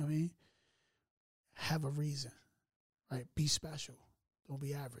 You know what I mean? Have a reason, right? Be special. Don't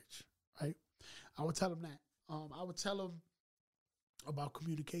be average, right? I would tell him that. I would tell him about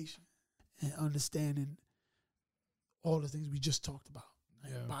communication and understanding all the things we just talked about.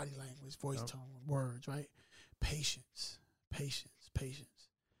 Right? Yeah. Body language, voice tone, words, right? Patience.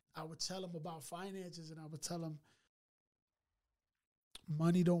 I would tell him about finances, and I would tell him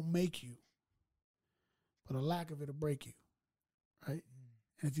money don't make you, but a lack of it will break you, right?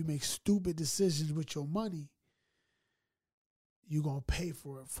 And if you make stupid decisions with your money, you're going to pay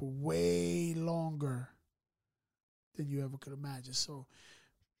for it for way longer than you ever could imagine. So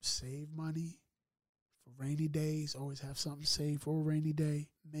save money for rainy days. Always have something saved for a rainy day.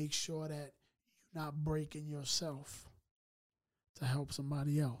 Make sure that you're not breaking yourself to help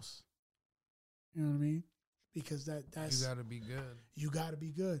somebody else. You know what I mean? Because that's... You got to be good. You got to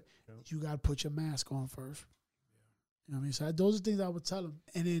be good. Yep. You got to put your mask on first. Yeah. You know what I mean? So those are things I would tell them.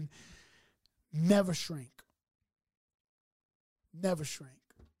 And then never shrink. Never shrink.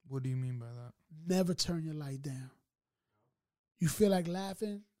 What do you mean by that? Never turn your light down. You feel like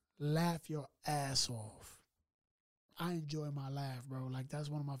laughing? Laugh your ass off. I enjoy my laugh, bro. Like, that's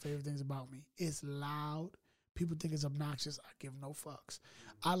one of my favorite things about me. It's loud. People think it's obnoxious. I give no fucks.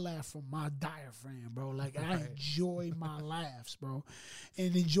 I laugh from my diaphragm, bro. Like, I enjoy my laughs, bro.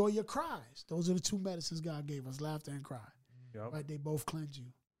 And enjoy your cries. Those are the two medicines God gave us, laughter and cry. Yep. Right? They both cleanse you.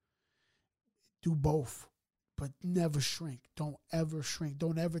 Do both. But never shrink. Don't ever shrink.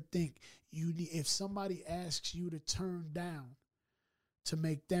 Don't ever think you need. If somebody asks you to turn down to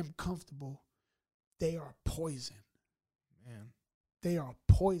make them comfortable, they are poison. Man. They are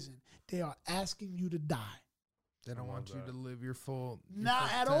poison. They are asking you to die. They don't want you to live your full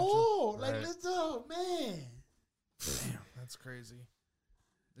Not at all. Right. Like, let's go, man. Damn, that's crazy.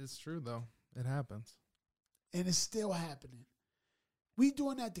 It's true, though. It happens. And it's still happening. We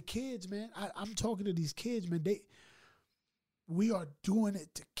doing that to kids, man. I'm talking to these kids, man. We are doing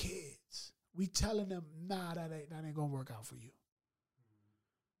it to kids. We telling them, nah, that ain't gonna work out for you.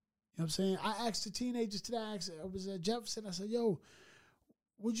 You know what I'm saying? I asked the teenagers today. I was at Jefferson. I said, yo,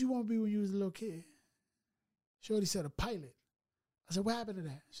 what'd you want to be when you was a little kid? Shorty said, a pilot. I said, what happened to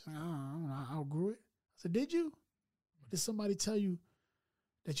that? She said, I don't know. I outgrew it. I said, did you? Did somebody tell you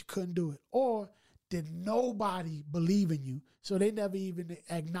that you couldn't do it? Or did nobody believe in you, so they never even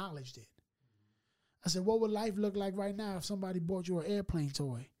acknowledged it? I said, what would life look like right now if somebody bought you an airplane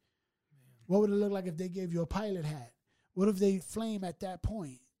toy? Man. What would it look like if they gave you a pilot hat? What if they flame at that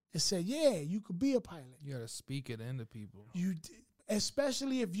point and said, yeah, you could be a pilot? You got to speak it into people.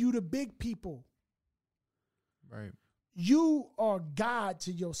 Especially if you the big people. Right. You are God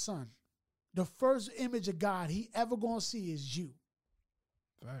to your son. The first image of God he ever going to see is you.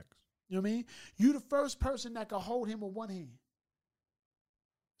 Facts. You know what I mean? You the first person that can hold him with one hand.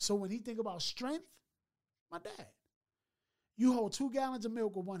 So when he think about strength, my dad. You hold 2 gallons of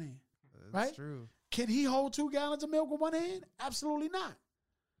milk with one hand. That's right? True. Can he hold 2 gallons of milk with one hand? Absolutely not.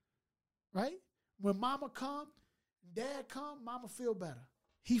 Right? When mama come, dad come, mama feel better.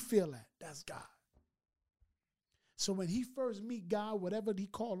 He feel that. That's God. So when he first meet God, whatever he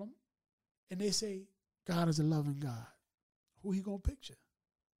call him, and they say, God is a loving God, who he gonna picture?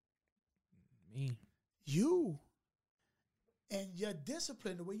 Me. You. And your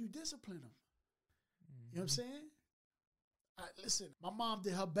discipline, the way you discipline them. Mm-hmm. You know what I'm saying? Listen, my mom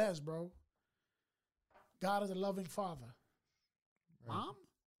did her best, bro. God is a loving father. Right. Mom?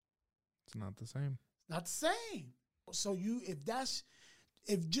 It's not the same. Not the same. So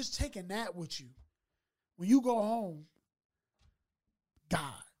if just taking that with you, when you go home, God.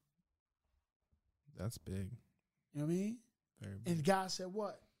 That's big. You know what I mean? Very big. And God said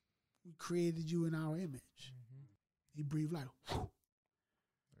what? We created you in our image. Mm-hmm. He breathed life. Whew.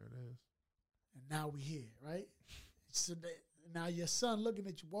 There it is. And now we here, right? So now your son looking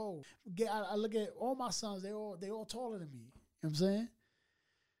at you. Whoa! I look at all my sons. They all taller than me. You know what I'm saying?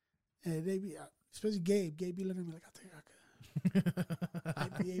 And they be, especially Gabe. Gabe be looking at me like, I think I could.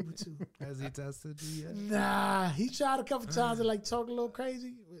 I'd be able to. Has he tested you yet? Nah, he tried a couple times to like talk a little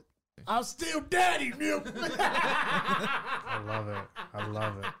crazy. I'm still daddy, Milk. I love it. I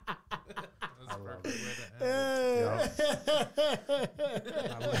love it. I love it.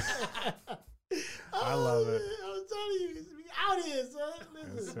 I love it. I'm We out here, son.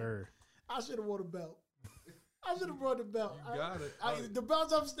 Listen, Yes, sir. I should have worn a belt. I should have brought the belt. You got it. The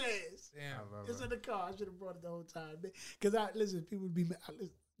belt's upstairs. Damn. It's in the car. I should have brought it the whole time. Because people would be mad.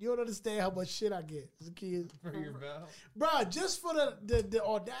 You don't understand how much shit I get as a kid. For your belt? Bro, just for the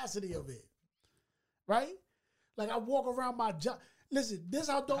audacity of it. Right? Like I walk around my job. Listen, this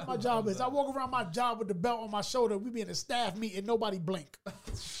how dope my job is. I walk around my job with the belt on my shoulder. We be in a staff meeting. Nobody blink.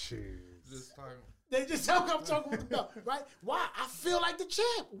 Just talking. They just tell me I'm talking with the belt. Right? Why? I feel like the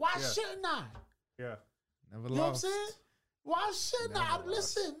champ. Why shouldn't I? Yeah. Never You know what I'm lost. saying? Why shouldn't I?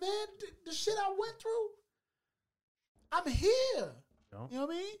 Listen, man, the shit I went through, I'm here. Yep. You know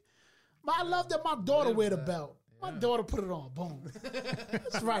what I mean? I love that my daughter wear the belt. My daughter put it on. Boom.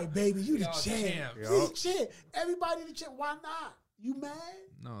 That's right, baby. You the champ. You the champ. Everybody the champ. Why not? You mad?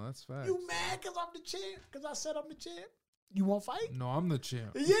 No, that's facts. You mad because I'm the champ? Because I said I'm the champ? You want to fight? No, I'm the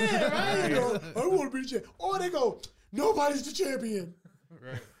champ. Yeah, right? They go, I want to be the champ. Or they go, nobody's the champion.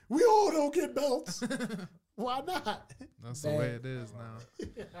 Right. We all don't get belts. Why not? That's the way it is now.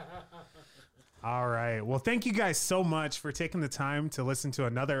 All right. Well, thank you guys so much for taking the time to listen to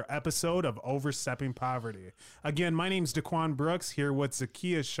another episode of Overstepping Poverty. Again, my name's Daquan Brooks here with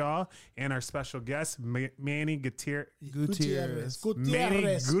Zakiya Shaw and our special guest, Manny Gutierrez.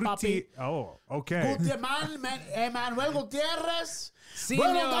 Manny Gutierrez. Oh, okay. Emmanuel Gutierrez.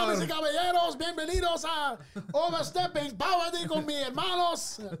 Bueno, damas y caballeros, bienvenidos a Overstepping Poverty con mis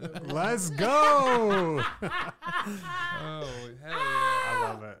hermanos. Let's go. Oh, hell yeah. I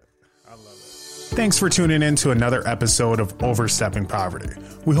love it. I love it. Thanks for tuning in to another episode of Overstepping Poverty.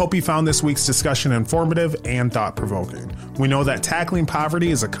 We hope you found this week's discussion informative and thought-provoking. We know that tackling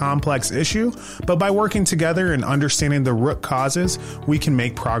poverty is a complex issue, but by working together and understanding the root causes, we can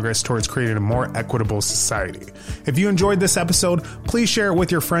make progress towards creating a more equitable society. If you enjoyed this episode, please share it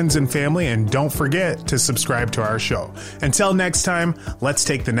with your friends and family, and don't forget to subscribe to our show. Until next time, let's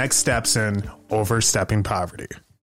take the next steps in Overstepping Poverty.